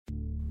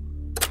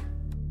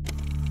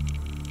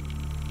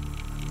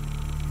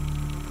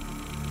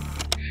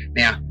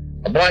Now,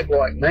 a bloke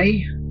like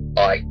me,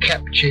 I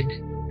captured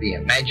the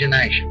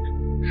imagination.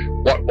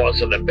 What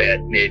was it about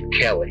Ned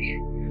Kelly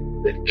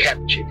that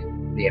captured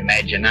the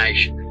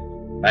imagination?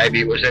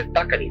 Maybe it was that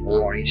bucket he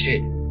wore on his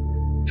head.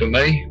 For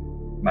me,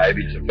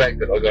 maybe it's the fact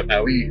that I got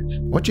no ears.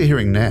 What you're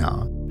hearing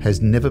now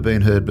has never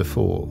been heard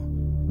before.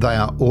 They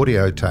are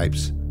audio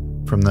tapes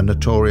from the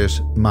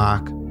notorious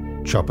Mark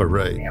Chopper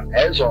Read. Now,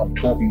 as I'm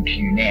talking to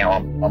you now,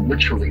 I'm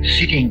literally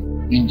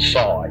sitting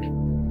inside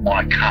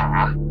my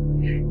car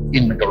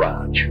in the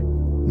garage.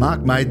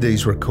 Mark made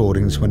these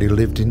recordings when he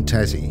lived in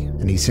Tassie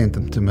and he sent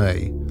them to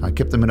me. I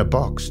kept them in a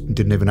box and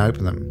didn't even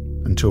open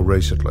them until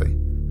recently.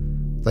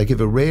 They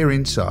give a rare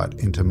insight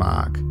into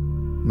Mark.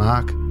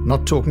 Mark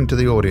not talking to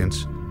the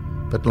audience,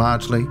 but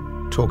largely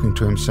talking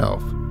to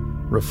himself,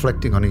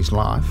 reflecting on his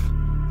life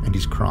and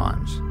his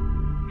crimes.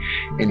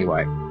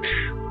 Anyway,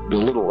 the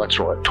little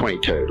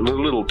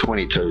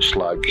 22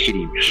 slug hit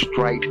him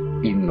straight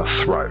in the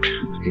throat.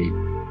 He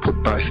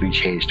put both of his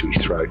hands to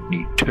his throat and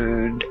he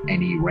turned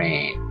and he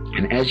ran.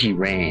 And as he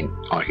ran,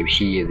 I could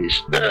hear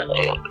this.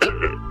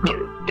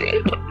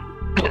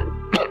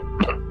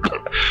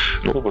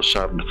 And all of a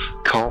sudden,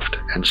 coughed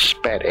and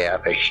spat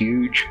out a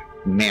huge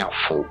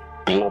mouthful,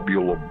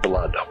 globule of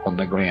blood on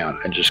the ground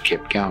and just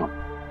kept going.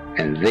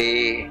 And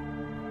there,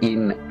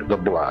 in the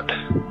blood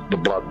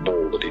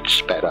ball that he'd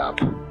spat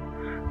up,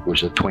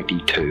 was a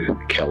 22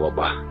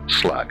 caliber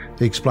slug.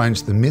 He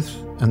explains the myth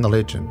and the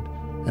legend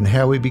and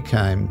how he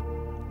became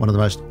one of the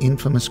most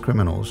infamous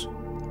criminals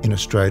in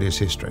Australia's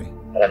history.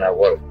 I don't know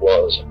what it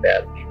was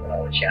about me when I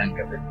was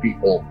younger, but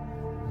people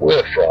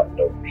were frightened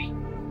of me.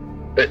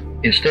 But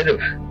instead of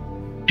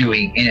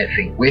doing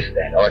anything with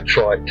that, I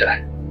tried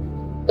to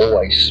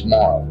always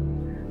smile,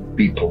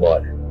 be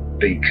polite,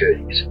 be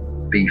courteous,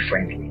 be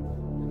friendly.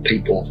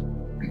 People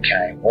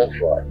became more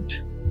frightened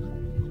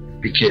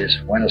because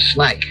when a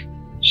snake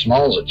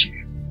smiles at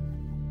you,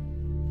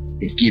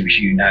 it gives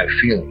you no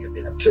feeling of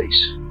inner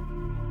peace.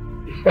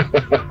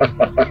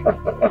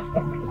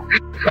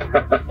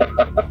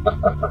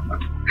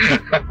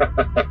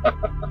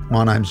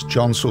 My name's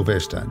John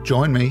Sylvester.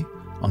 Join me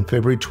on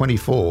February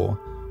 24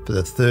 for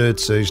the third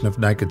season of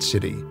Naked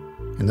City.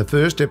 In the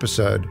first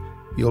episode,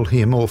 you'll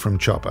hear more from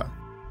Chopper.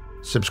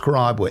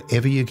 Subscribe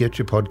wherever you get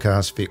your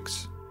podcast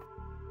fix.